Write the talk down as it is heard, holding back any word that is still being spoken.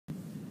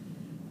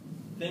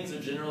things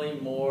are generally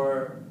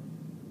more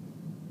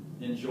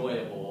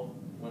enjoyable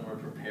when we're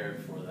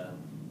prepared for them,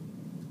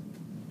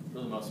 for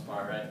the most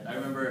part, right? I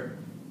remember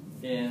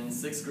in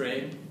 6th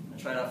grade, I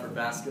tried out for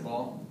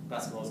basketball.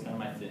 Basketball was kind of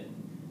my thing.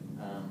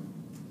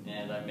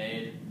 And I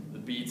made the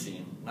B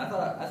team. And I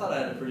thought I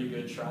had a pretty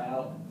good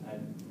tryout. I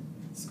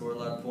scored a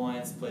lot of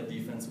points, played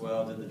defense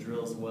well, did the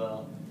drills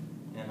well,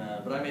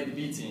 but I made the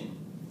B team.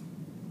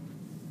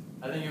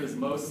 I think it was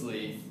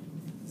mostly,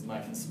 this is my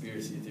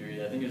conspiracy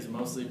theory, I think it was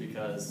mostly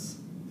because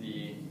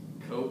the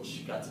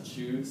coach got to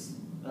choose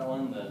that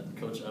one. The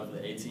coach of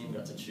the A team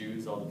got to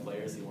choose all the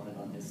players he wanted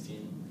on his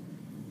team.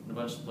 And a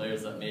bunch of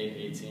players that made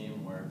A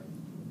team were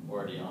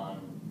already on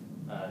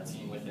a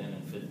team with him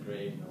in 5th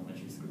grade in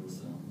elementary school,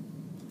 so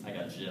I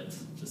got gypped,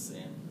 just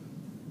saying.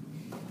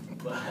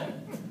 But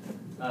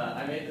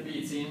I made the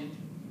B team,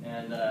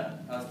 and I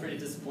was pretty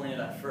disappointed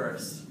at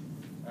first.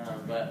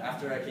 But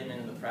after I came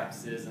into the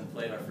practices and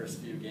played our first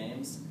few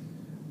games,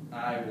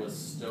 I was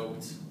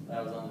stoked that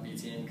I was on the B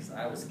team because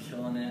I was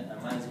killing it.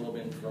 I might as well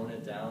have been throwing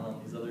it down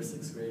on these other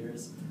 6th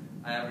graders.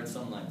 I averaged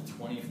something like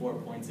 24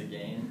 points a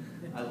game.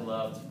 I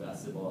loved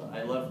basketball.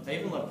 I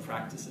even loved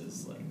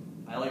practices. Like,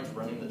 I liked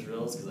running the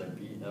drills because I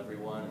beat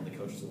everyone, and the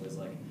coach was always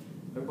like,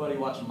 everybody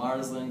watch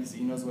Marsland because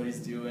he knows what he's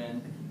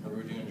doing. We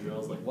were doing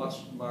drills like, watch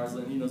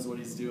Marsland, he knows what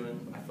he's doing.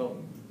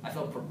 I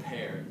felt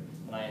prepared,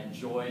 and I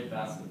enjoyed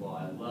basketball.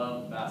 I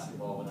loved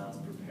basketball when I was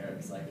prepared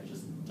because I could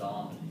just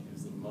dominate. It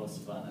was the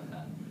most fun I've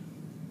had.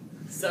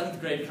 7th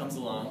grade comes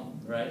along,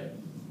 right?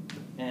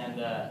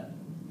 And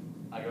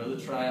I go to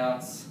the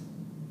tryouts.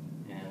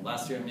 And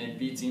last year I made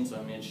B team, so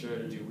I made sure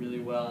to do really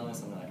well in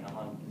this. I'm like,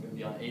 I'm going to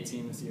be on A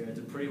team this year. I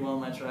did pretty well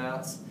in my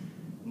tryouts.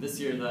 And this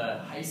year the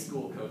high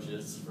school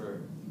coaches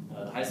for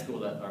the high school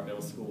that our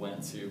middle school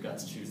went to got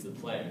to choose the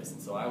players.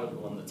 And so I was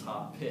one of the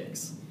top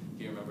picks.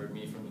 He remembered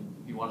me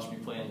he watched me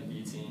play in the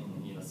B team,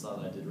 and saw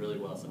that I did really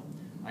well. So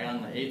I got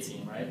on the A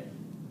team, right?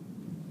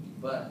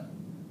 But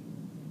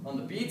on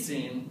the B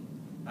team,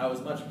 I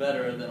was much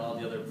better than all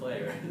the other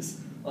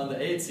players. On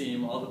the A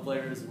team, all the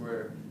players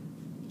were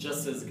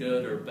just as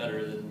good or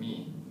better than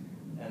me.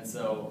 And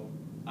so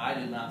I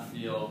did not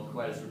feel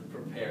quite as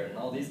prepared. And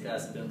all these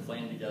guys have been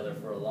playing together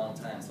for a long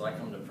time, so I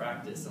come to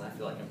practice and I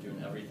feel like I'm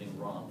doing everything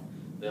wrong.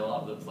 They all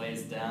have the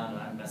plays down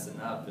and I'm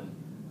messing up, and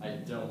I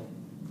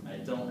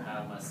don't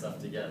have my stuff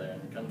together.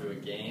 And I come to a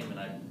game and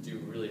I do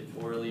really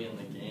poorly in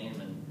the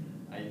game, and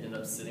I end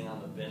up sitting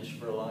on the bench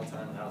for a long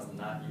time, and I was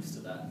not used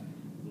to that.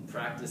 And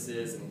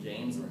practices and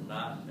games were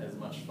not as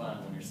much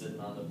fun when you're sitting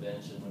on the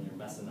bench and when you're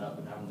messing up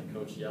and having the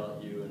coach yell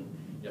at you and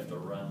you have to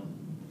run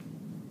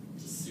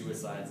just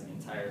suicides the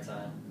entire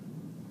time.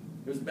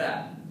 It was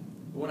bad.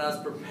 But when I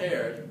was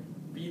prepared,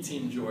 B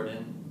Team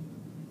Jordan,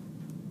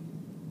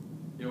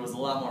 it was a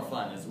lot more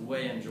fun. It's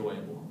way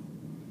enjoyable.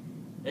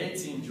 A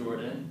Team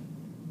Jordan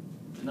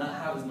did not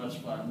have as much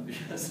fun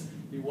because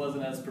he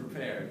wasn't as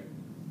prepared.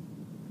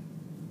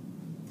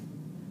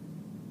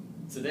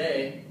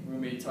 Today, we're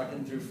going to be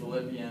talking through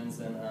Philippians,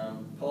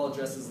 and Paul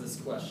addresses this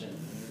question.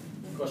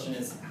 The question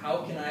is,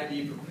 how can I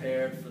be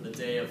prepared for the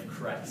day of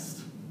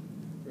Christ?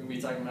 We're going to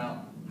be talking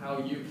about how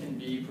you can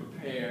be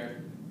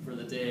prepared for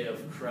the day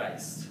of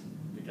Christ,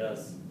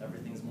 because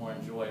everything's more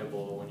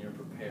enjoyable when you're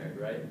prepared,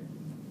 right?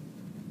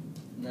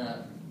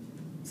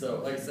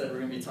 So, like I said, we're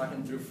going to be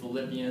talking through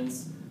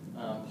Philippians.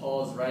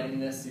 Paul is writing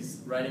this.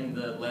 He's writing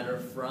the letter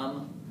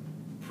from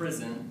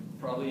prison,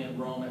 probably in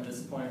Rome at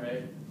this point,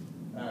 right?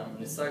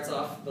 And it starts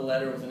off the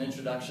letter with an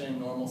introduction,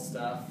 normal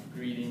stuff,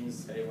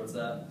 greetings, hey, what's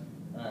up?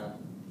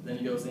 Then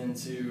he goes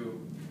into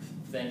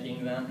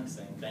thanking them. He's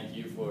saying thank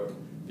you for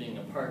being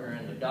a partner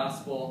in the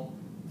gospel,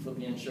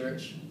 Philippian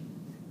church.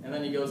 And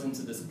then he goes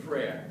into this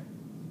prayer.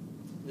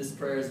 This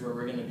prayer is where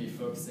we're going to be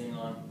focusing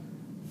on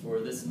for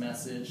this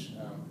message.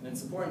 And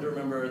it's important to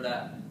remember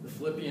that the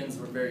Philippians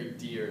were very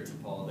dear to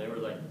Paul. They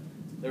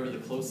were the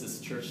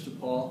closest church to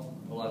Paul,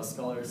 a lot of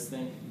scholars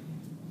think.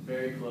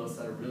 Very close,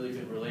 had a really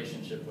good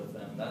relationship with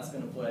them. That's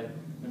going to play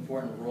an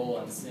important role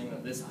in seeing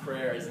that this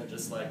prayer isn't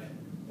just like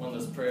one of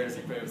those prayers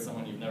you pray with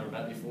someone you've never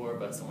met before,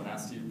 but someone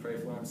asks you to pray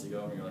for them, so you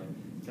go and you're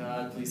like,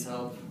 God, please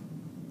help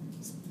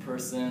this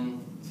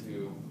person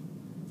to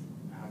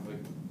have a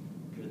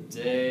good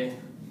day.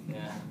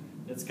 Yeah,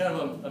 it's kind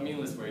of a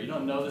meaningless prayer. You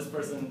don't know this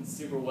person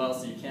super well,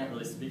 so you can't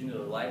really speak into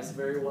their lives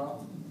very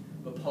well.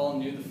 But Paul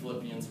knew the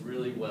Philippians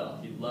really well.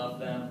 He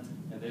loved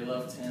them, and they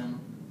loved him,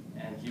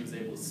 and he was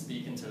able to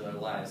speak into their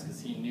lives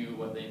because he knew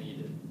what they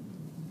needed.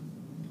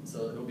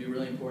 So it'll be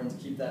really important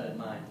to keep that in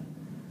mind.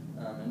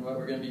 And what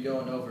we're going to be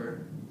going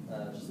over,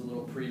 just a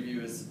little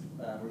preview, is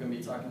we're going to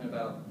be talking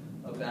about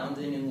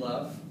abounding in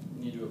love.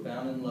 You need to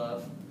abound in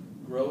love,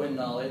 grow in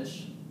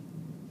knowledge,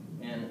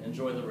 and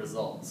enjoy the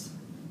results.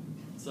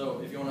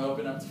 So if you want to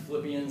open up to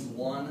Philippians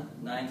 1,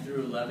 9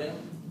 through 11,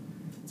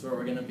 that's where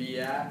we're going to be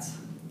at.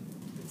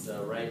 It's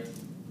right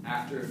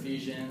after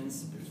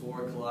Ephesians,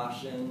 before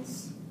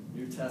Colossians,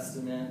 New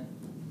Testament.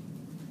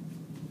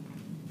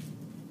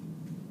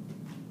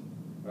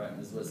 All right,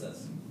 this is what it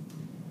says.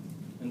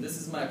 And this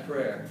is my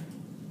prayer,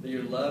 that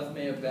your love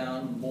may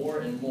abound more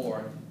and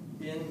more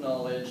in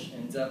knowledge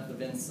and depth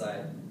of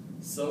insight,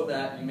 so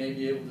that you may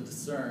be able to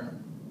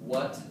discern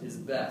what is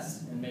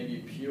best, and may be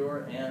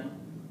pure and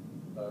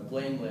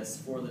blameless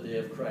for the day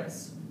of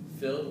Christ,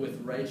 filled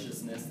with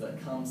righteousness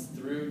that comes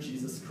through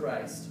Jesus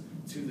Christ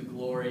to the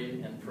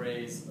glory and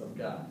praise of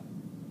God.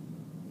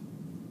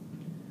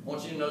 I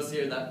want you to notice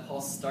here that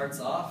Paul starts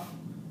off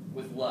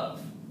with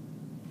love.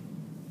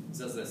 He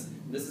says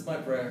this is my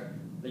prayer,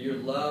 that your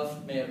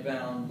love may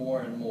abound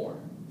more and more.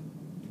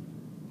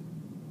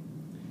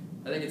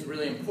 I think it's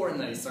really important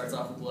that he starts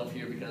off with love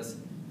here, because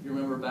if you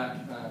remember back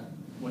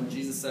when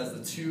Jesus says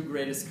the two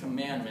greatest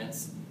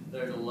commandments,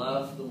 they're to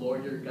love the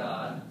Lord your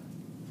God,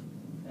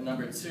 and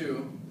number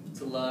two,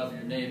 to love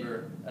your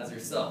neighbor as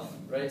yourself,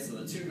 right? So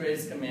the two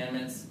greatest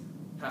commandments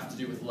have to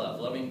do with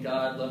love, loving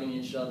God, loving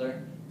each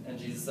other, and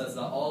Jesus says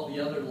that all the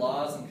other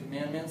laws and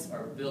commandments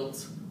are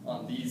built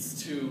on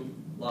these two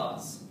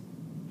laws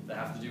that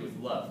have to do with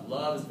love.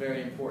 Love is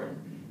very important,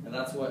 and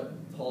that's what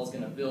Paul's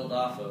going to build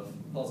off of.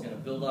 Paul's going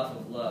to build off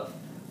of love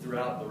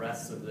throughout the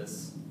rest of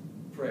this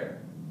prayer.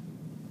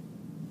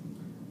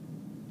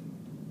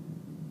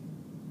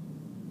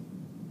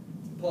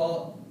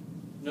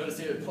 Notice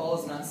here, Paul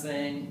is not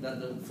saying that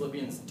the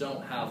Philippians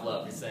don't have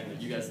love. He's saying that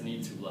you guys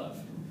need to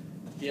love.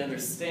 He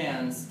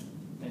understands,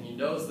 and he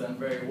knows them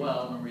very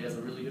well. Remember, he has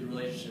a really good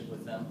relationship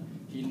with them.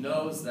 He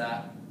knows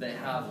that they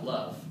have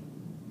love.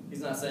 He's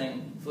not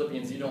saying,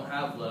 Philippians, you don't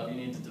have love, you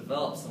need to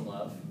develop some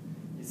love.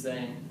 He's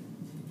saying,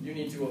 you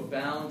need to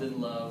abound in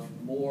love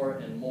more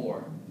and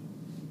more.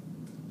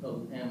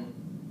 And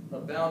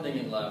abounding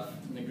in love,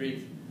 in the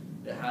Greek,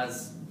 it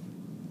has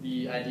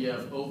the idea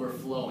of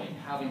overflowing,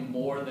 having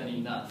more than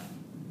enough.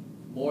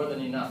 More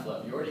than enough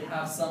love. You already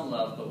have some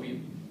love,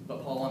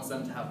 but Paul wants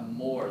them to have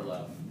more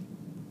love.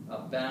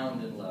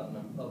 Abound in love,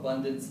 an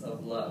abundance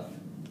of love.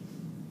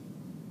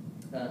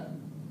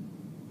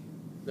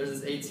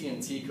 There's this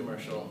AT&T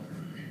commercial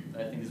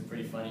that I think is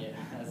pretty funny.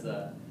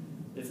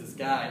 It's this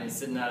guy, and he's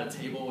sitting at a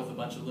table with a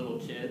bunch of little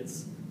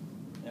kids,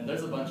 and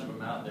there's a bunch of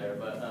them out there,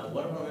 but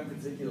one of them in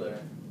particular,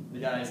 the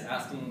guy is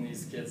asking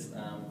these kids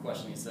a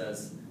question. He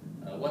says,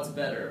 what's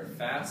better,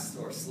 fast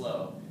or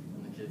slow?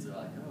 And the kids are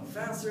like, oh,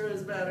 faster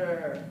is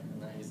better.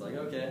 And then he's like,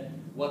 okay,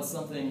 what's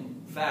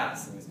something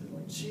fast? And he's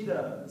like,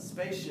 cheetah,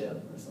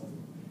 spaceship, or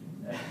something.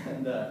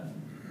 And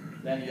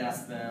then he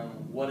asks them,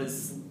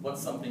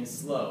 what's something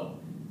slow?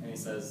 And he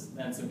says,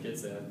 and some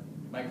kids say,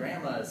 my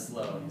grandma is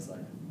slow. And he's like,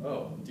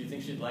 oh, do you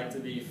think she'd like to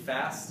be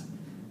fast?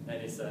 And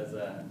he says,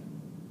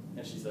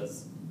 and she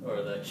says,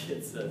 or the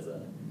kid says,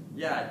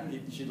 yeah, I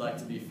think she'd like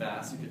to be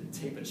fast. You could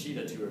tape a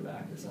cheetah to her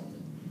back or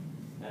something.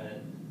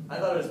 And I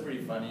thought it was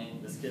pretty funny.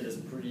 This kid is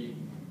pretty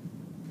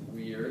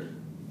weird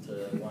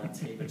to want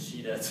to tape a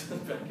cheetah to the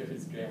back of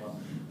his grandma.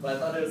 But I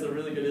thought it was a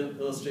really good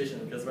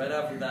illustration, because right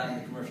after that in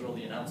the commercial,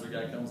 the announcer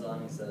guy comes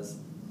on and he says,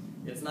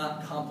 it's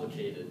not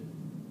complicated.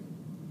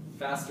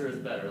 Faster is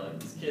better. Like,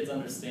 these kids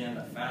understand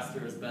that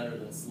faster is better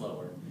than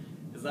slower.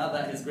 It's not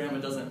that his grandma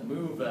doesn't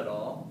move at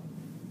all,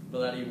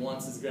 but that he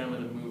wants his grandma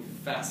to move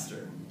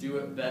faster. Do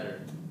it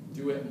better.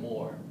 Do it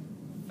more.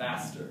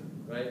 Faster,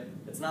 right?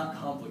 It's not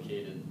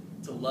complicated.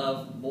 To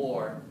love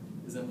more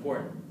is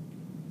important.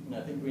 And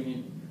I think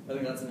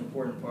that's an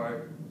important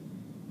part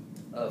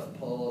of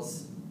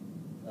Paul's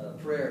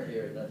prayer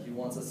here, that he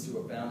wants us to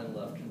abound in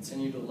love,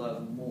 continue to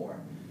love more.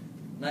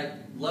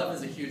 Love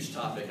is a huge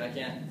topic. I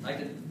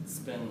could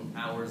spend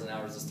hours and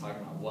hours just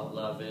talking about what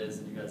love is,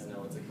 and you guys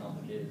know it's a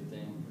complicated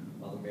thing,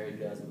 while the married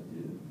guys would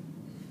do.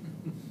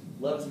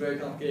 Love is very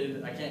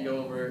complicated. I can't go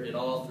over it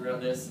all throughout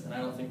this, and I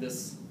don't think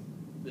this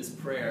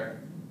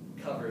prayer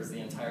covers the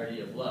entirety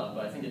of love,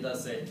 but I think it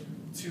does say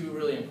two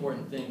really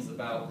important things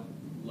about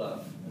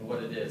love and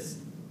what it is.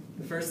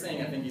 The first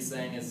thing I think he's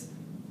saying is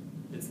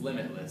it's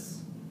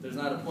limitless. There's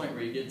not a point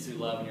where you get to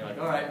love and you're like,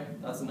 all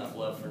right, that's enough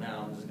love for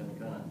now. I'm just going to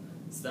kind of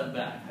step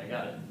back. I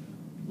got it.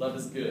 Love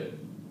is good.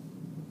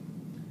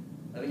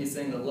 I think he's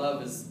saying that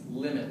love is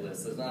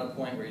limitless. There's not a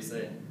point where you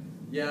say,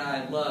 yeah,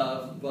 I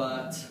love,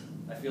 but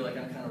I feel like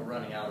I'm kind of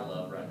running out of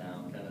love right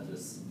now. I'm kind of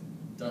just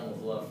done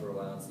with love for a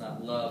while. It's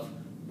not love,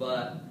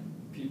 but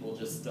people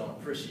just don't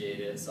appreciate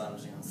it, so I'm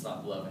just going to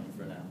stop loving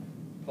for now.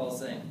 Paul's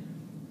saying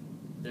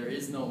there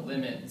is no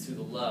limit to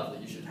the love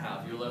that you should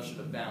have. Your love should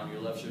abound.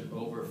 Your love should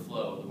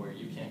overflow where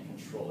you can't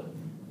control it.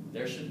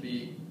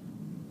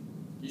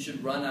 You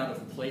should run out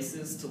of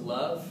places to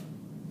love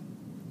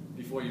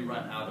before you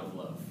run out of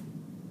love.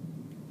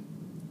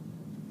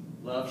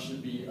 Love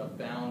should be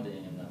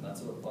abounding in them.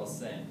 That's what Paul's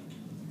saying.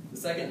 The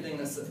second thing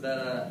that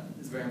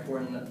is very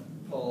important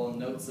that Paul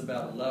notes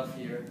about love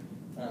here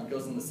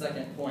goes in the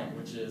second point,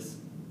 which is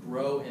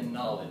grow in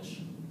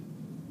knowledge.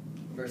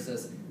 Verse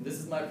says, this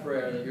is my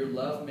prayer, that your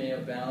love may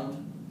abound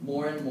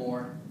more and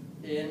more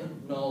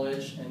in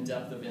knowledge and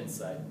depth of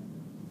insight.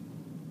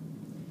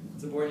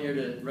 It's important here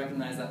to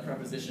recognize that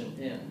preposition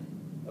in.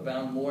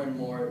 Abound more and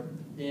more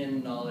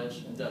in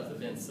knowledge and depth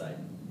of insight.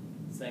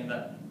 Saying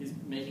that he's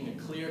making a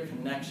clear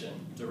connection,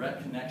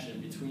 direct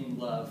connection between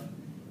love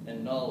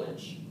and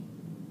knowledge.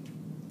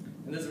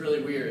 And this is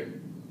really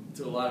weird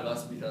to a lot of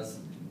us, because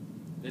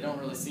they don't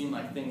really seem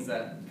like things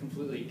that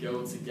completely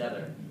go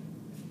together.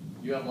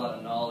 You have a lot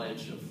of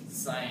knowledge of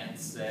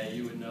science, say,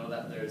 you would know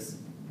that there's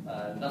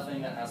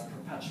nothing that has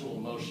perpetual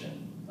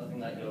motion, nothing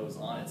that goes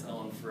on its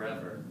own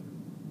forever,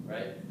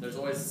 right? There's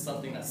always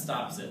something that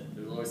stops it.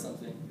 There's always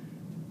something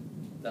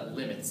that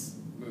limits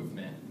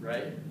movement,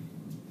 right?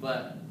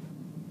 But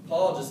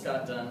Paul just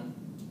got done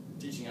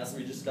teaching us,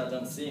 we just got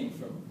done seeing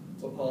from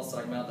what Paul's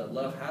talking about, that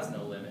love has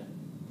no limit.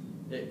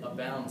 It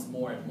abounds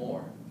more and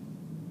more.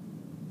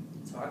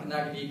 So how can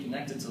that be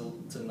connected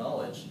to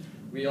knowledge?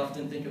 We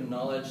often think of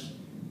knowledge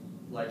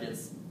like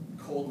it's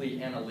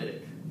coldly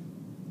analytic,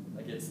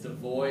 like it's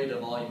devoid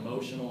of all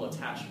emotional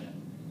attachment.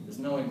 There's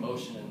no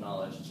emotion in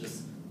knowledge, it's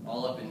just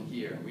all up in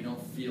here. We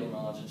don't feel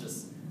knowledge, it's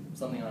just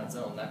something on its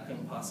own. That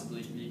couldn't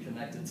possibly be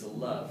connected to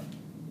love.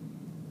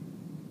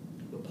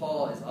 But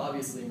Paul is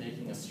obviously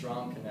making a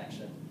strong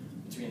connection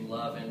between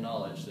love and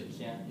knowledge.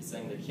 He's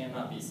saying they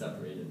cannot be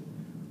separated.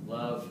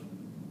 Love,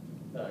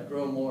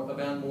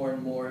 abound more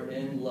and more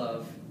in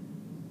love,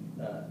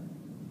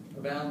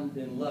 abound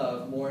in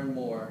love more and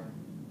more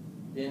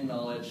in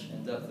knowledge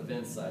and depth of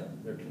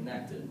insight. They're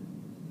connected.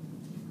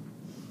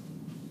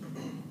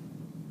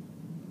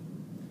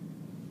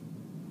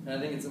 And I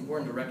think it's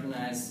important to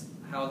recognize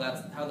how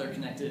they're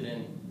connected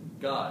in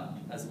God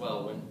as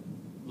well. When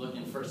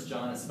looking in 1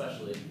 John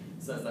especially, it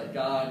says that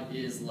God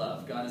is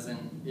love. God is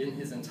in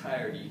his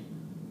entirety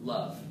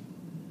love.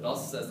 It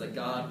also says that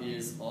God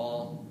is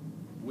all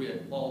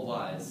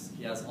wise.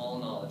 He has all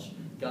knowledge.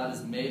 God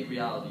has made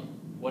reality.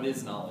 What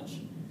is knowledge?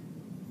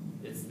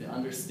 It's the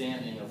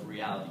understanding of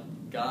reality.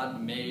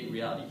 God made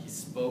reality. He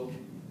spoke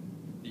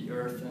the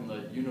earth and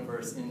the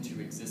universe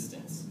into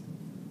existence.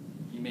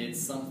 He made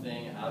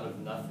something out of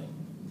nothing.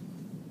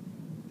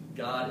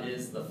 God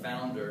is the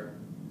founder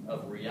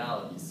of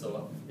reality,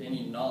 so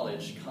any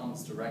knowledge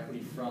comes directly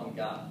from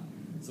God.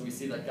 So we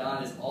see that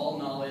God is all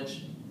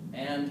knowledge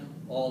and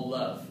all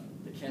love.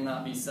 They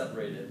cannot be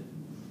separated.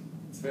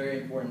 It's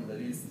very important that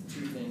these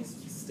two things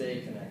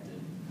stay connected,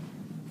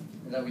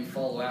 and that we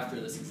follow after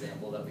this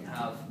example, that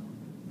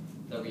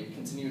we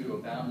continue to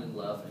abound in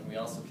love, and we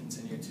also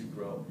continue to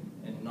grow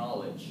in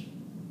knowledge.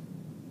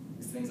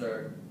 These things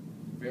are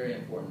very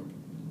important.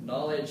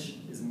 Knowledge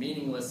is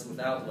meaningless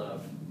without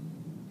love.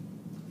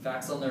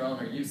 Facts on their own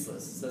are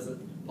useless.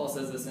 Paul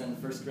says this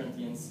in 1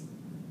 Corinthians,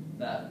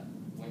 that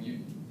when you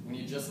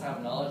just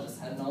have knowledge, just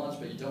head knowledge,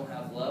 but you don't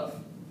have love,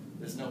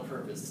 there's no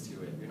purpose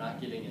to it. You're not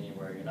getting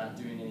anywhere. You're not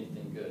doing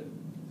anything good.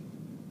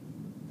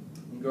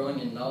 And growing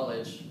in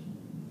knowledge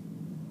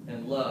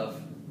and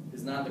love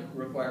is not the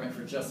requirement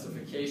for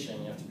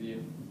justification. You have to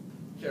be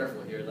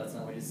careful here. That's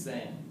not what he's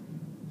saying.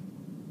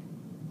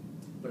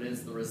 But it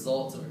is the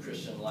result of a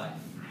Christian life.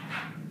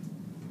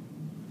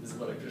 This is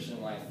what a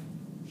Christian life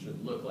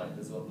should look like.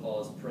 This is what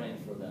Paul is praying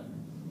for them.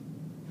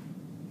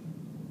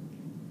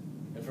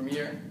 And from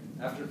here,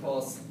 after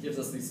Paul gives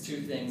us these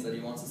two things that he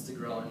wants us to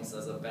grow in, he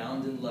says,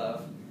 abound in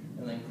love,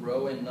 and then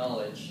grow in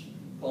knowledge.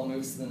 Paul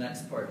moves to the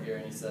next part here,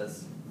 and he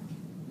says,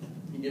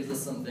 he gives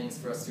us some things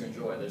for us to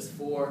enjoy. There's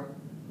 4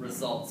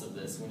 results of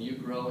this. When you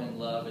grow in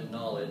love and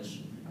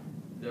knowledge,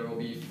 there will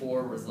be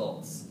 4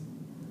 results.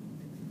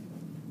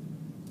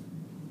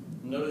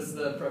 Notice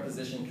the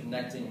preposition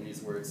connecting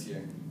these words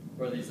here,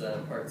 or these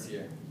parts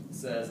here. It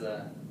says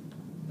that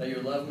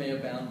your love may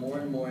abound more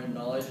and more in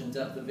knowledge and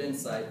depth of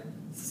insight,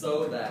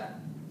 so that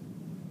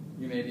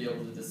you may be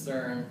able to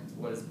discern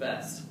what is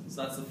best.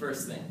 So that's the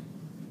first thing.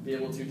 Be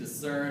able to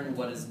discern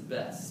what is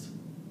best.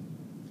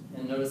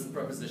 And notice the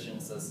preposition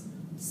says,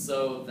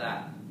 so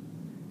that.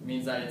 It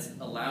means that it's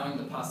allowing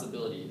the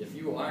possibility. If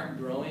you aren't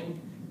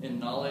growing in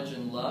knowledge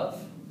and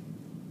love,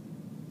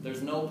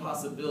 there's no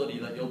possibility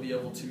that you'll be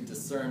able to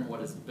discern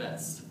what is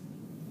best.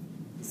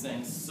 He's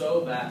saying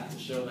so that to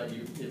show that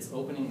it's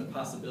opening the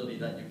possibility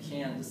that you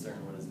can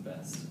discern what is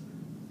best.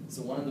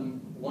 So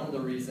one of the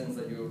reasons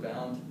that you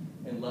abound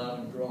in love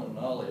and grow in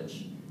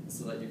knowledge is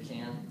so that you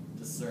can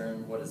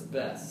discern what is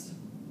best.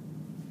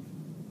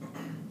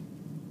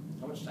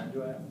 How much time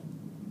do I have?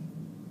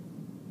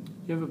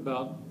 You have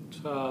about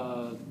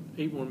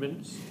 8 more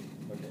minutes.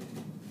 Okay.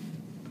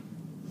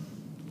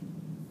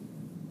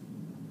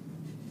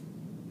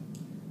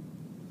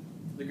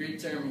 The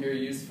Greek term here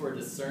used for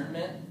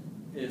discernment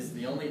is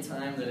the only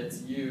time that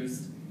it's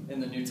used in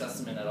the New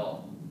Testament at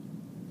all.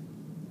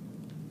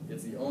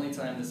 It's the only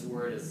time this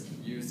word is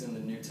used in the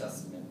New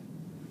Testament.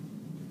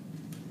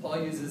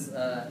 Paul uses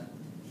a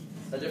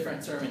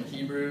different term in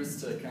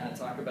Hebrews to kind of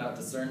talk about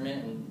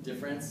discernment and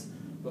difference,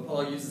 but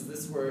Paul uses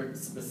this word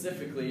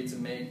specifically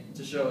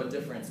to show a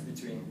difference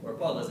between, or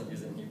Paul doesn't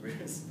use it in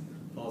Hebrews.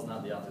 Paul's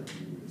not the author of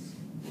Hebrews.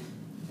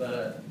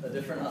 But a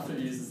different author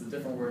uses a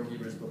different word in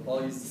Hebrews, but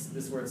Paul uses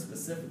this word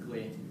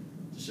specifically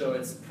to show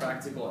its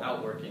practical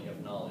outworking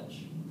of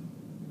knowledge.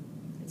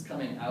 It's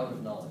coming out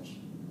of knowledge.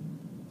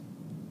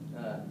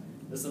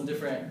 There's some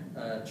different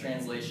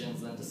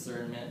translations on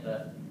discernment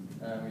that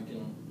we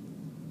can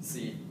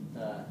see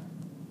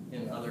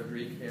in other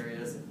Greek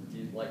areas,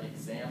 like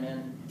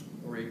examine,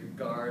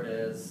 regard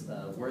as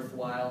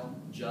worthwhile,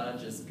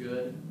 judge as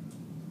good.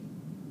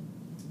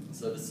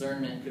 So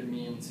discernment could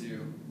mean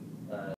to